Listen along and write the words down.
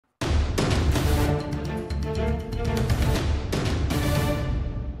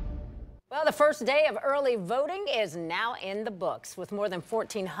The first day of early voting is now in the books, with more than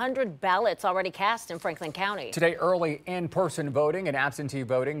 1,400 ballots already cast in Franklin County. Today, early in-person voting and absentee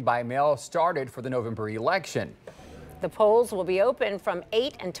voting by mail started for the November election. The polls will be open from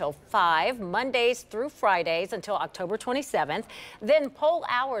 8 until 5, Mondays through Fridays until October 27th. Then poll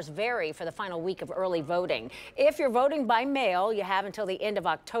hours vary for the final week of early voting. If you're voting by mail, you have until the end of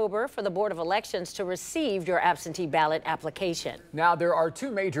October for the Board of Elections to receive your absentee ballot application. Now, there are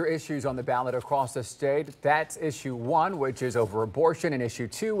two major issues on the ballot across the state. That's issue 1, which is over abortion, and issue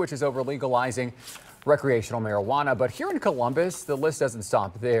 2, which is over legalizing recreational marijuana. But here in Columbus, the list doesn't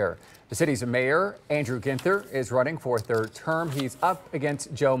stop there. The city's mayor, Andrew Ginther, is running for a third term. He's up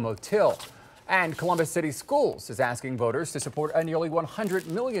against Joe Motil. And Columbus City Schools is asking voters to support a nearly $100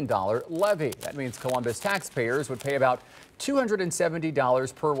 million levy. That means Columbus taxpayers would pay about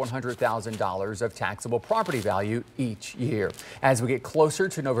 $270 per $100,000 of taxable property value each year. As we get closer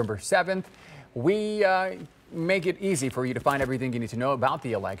to November 7th, we make it easy for you to find everything you need to know about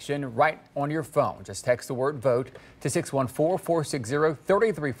the election right on your phone. Just text the word VOTE to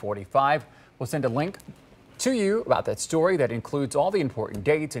 614-460-3345. We'll send a link to you about that story that includes all the important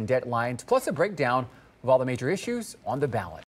dates and deadlines, plus a breakdown of all the major issues on the ballot.